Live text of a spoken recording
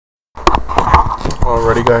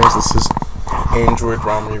Alrighty guys, this is Android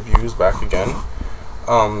ROM Reviews back again.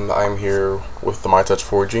 I'm here with the myTouch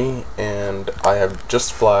 4G, and I have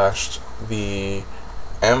just flashed the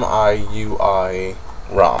MIUI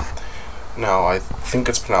ROM. Now, I think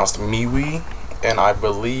it's pronounced MIUI, and I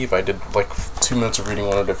believe I did like 2 minutes of reading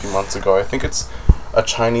on it a few months ago. I think it's a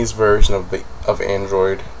Chinese version of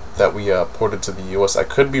Android that we ported to the US. I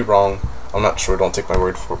could be wrong, I'm not sure, don't take my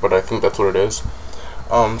word for it, but I think that's what it is.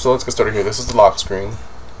 So let's get started here. This is the lock screen.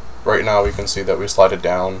 Right now we can see that we slide it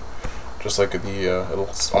down, just like the, it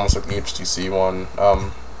looks almost like the HTC one.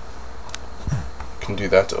 You can do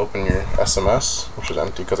that to open your SMS, which is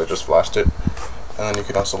empty because I just flashed it. And then you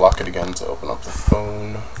can also lock it again to open up the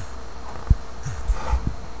phone.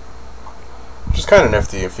 Which is kind of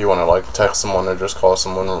nifty if you want to like text someone or just call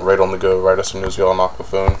someone right on the go, right as soon as you unlock the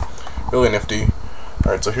phone. Really nifty.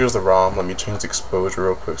 Alright, so here's the ROM. Let me change the exposure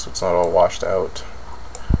real quick so it's not all washed out.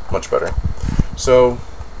 Much better. So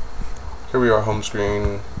here we are, home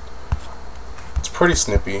screen. It's pretty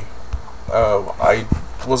snippy. I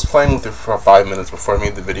was playing with it for 5 minutes before I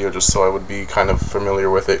made the video, just so I would be kind of familiar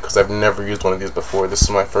with it, because I've never used one of these before. This is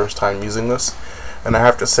my first time using this, and I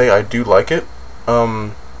have to say I do like it.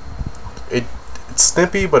 It's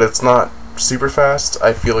snippy, but it's not super fast.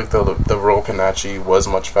 I feel like the Roll Panache was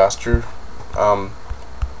much faster,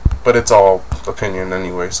 but it's all opinion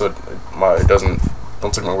anyway, so it doesn't.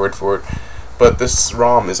 Don't take my word for it. But this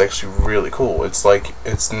ROM is actually really cool. It's like,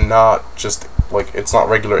 it's not just like, it's not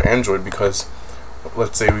regular Android, because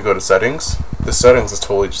let's say we go to settings. The settings is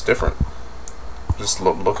totally just different. Just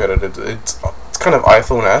look at it. It's kind of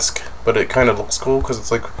iPhone-esque, but it kind of looks cool because it's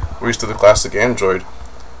like we're used to the classic Android.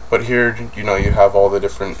 But here, you know, you have all the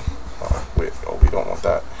different. We don't want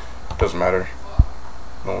that. It doesn't matter.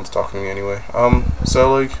 No one's talking to me anyway.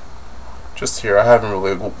 So like, just here, I haven't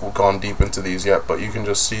really gone deep into these yet, but you can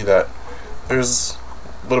just see that there's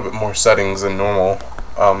a little bit more settings than normal,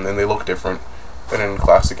 and they look different than in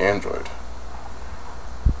classic Android.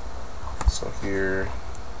 So here,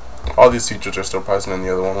 all these features are still present in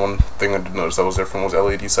the other one. One thing I did notice that was different was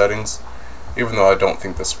LED settings, even though I don't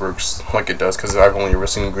think this works like it does, because I've only ever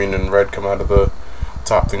seen green and red come out of the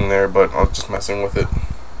top thing there, but I was just messing with it.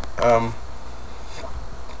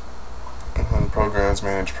 And programs,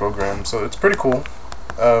 manage programs, so it's pretty cool.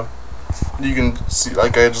 You can see,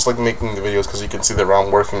 like, I just like making the videos because you can see the ROM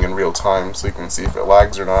working in real time, so you can see if it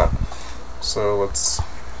lags or not. So let's,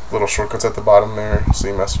 little shortcuts at the bottom there, see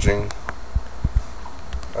messaging.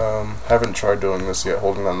 Haven't tried doing this yet.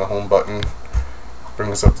 Holding on the home button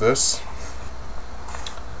brings up this.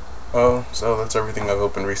 So that's everything I've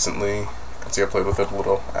opened recently. You can see I played with it, a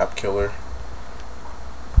little app killer.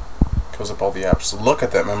 Goes up all the apps. Look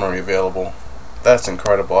at that memory available. That's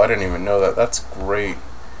incredible. I didn't even know that. That's great.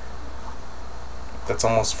 That's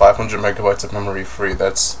almost 500 megabytes of memory free.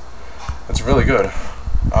 That's really good.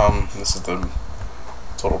 This is the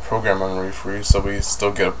total program memory free, so we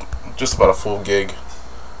still get just about a full gig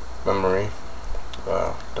memory.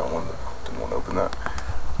 Didn't want to open that.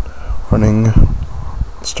 Running.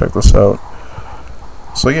 Let's check this out.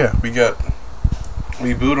 So yeah,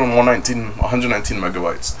 we boot on 119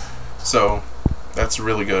 megabytes. So that's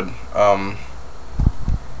really good.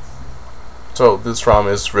 So this ROM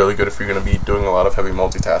is really good if you're going to be doing a lot of heavy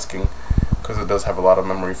multitasking, because it does have a lot of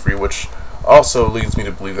memory free, which also leads me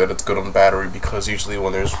to believe that it's good on battery, because usually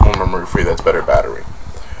when there's more memory free, that's better battery.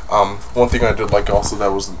 One thing I did like also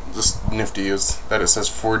that was just nifty is that it says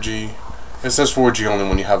 4G. It says 4G only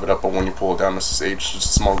when you have it up, but when you pull it down, it says H. Just a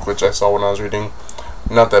small glitch I saw when I was reading.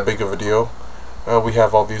 Not that big of a deal. We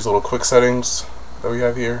have all these little quick settings that we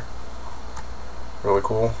have here. Really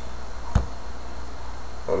cool.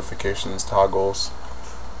 Notifications, toggles.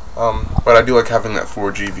 But I do like having that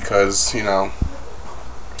 4G because, you know,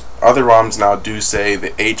 other ROMs now do say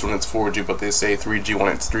the H when it's 4G, but they say 3G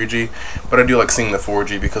when it's 3G. But I do like seeing the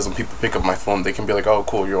 4G because when people pick up my phone, they can be like, oh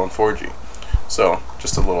cool, you're on 4G. So,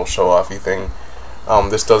 just a little show-offy thing.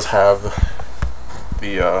 This does have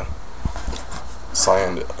the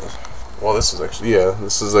cyan. Well, this is actually, yeah,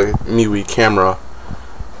 this is a MIUI camera,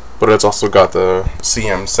 but it's also got the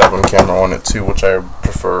CM7 camera on it too, which I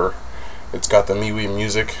prefer. It's got the MIUI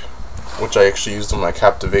music, which I actually used on my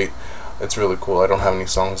Captivate. It's really cool. I don't have any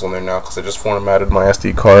songs on there now because I just formatted my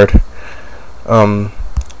SD card.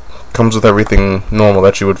 Comes with everything normal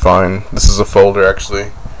that you would find. This is a folder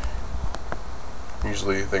actually.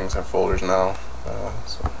 Usually things have folders now.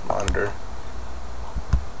 So monitor.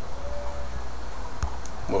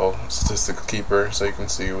 Well, statistics keeper, so you can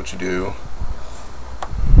see what you do.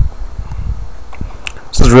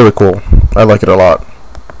 This is really cool. I like it a lot.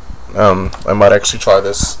 I might actually try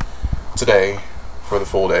this today for the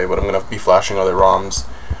full day, but I'm gonna be flashing other ROMs.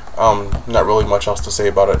 Not really much else to say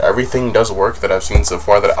about it. Everything does work that I've seen so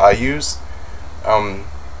far that I use. I'm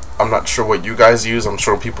not sure what you guys use. I'm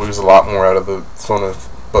sure people use a lot more out of the phone,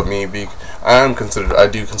 but me. I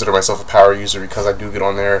do consider myself a power user because I do get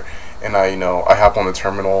on there and I hop on the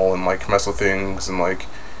terminal and like mess with things and like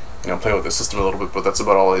play with the system a little bit. But that's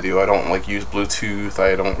about all I do. I don't like use Bluetooth.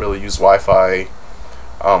 I don't really use Wi-Fi.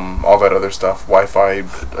 All that other stuff. Wi-Fi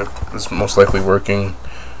is most likely working.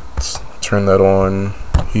 Let's turn that on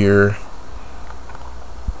here.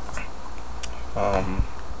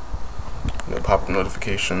 Pop-up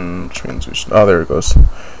notification, which means we should. Oh, there it goes.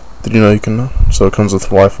 Did you know you can? So it comes with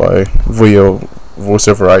Wi-Fi, voice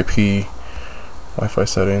over IP, Wi-Fi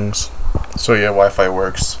settings. So yeah, Wi-Fi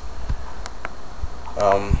works.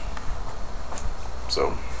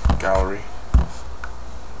 So gallery.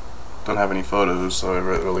 Don't have any photos, so I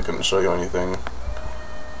really couldn't show you anything.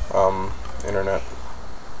 Internet.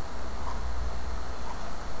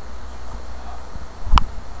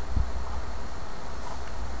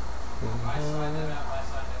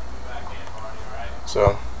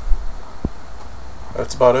 So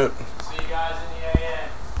that's about it. See you guys in the AN.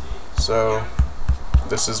 So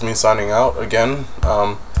this is me signing out again.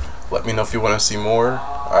 Let me know if you want to see more.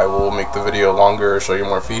 I will make the video longer, show you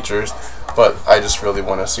more features, but I just really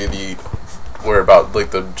want to see the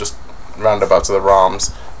just roundabouts of the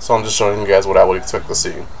ROMs. So I'm just showing you guys what I would expect to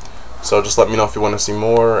see. So just let me know if you want to see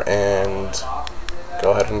more, and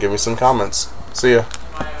go ahead and give me some comments. See ya.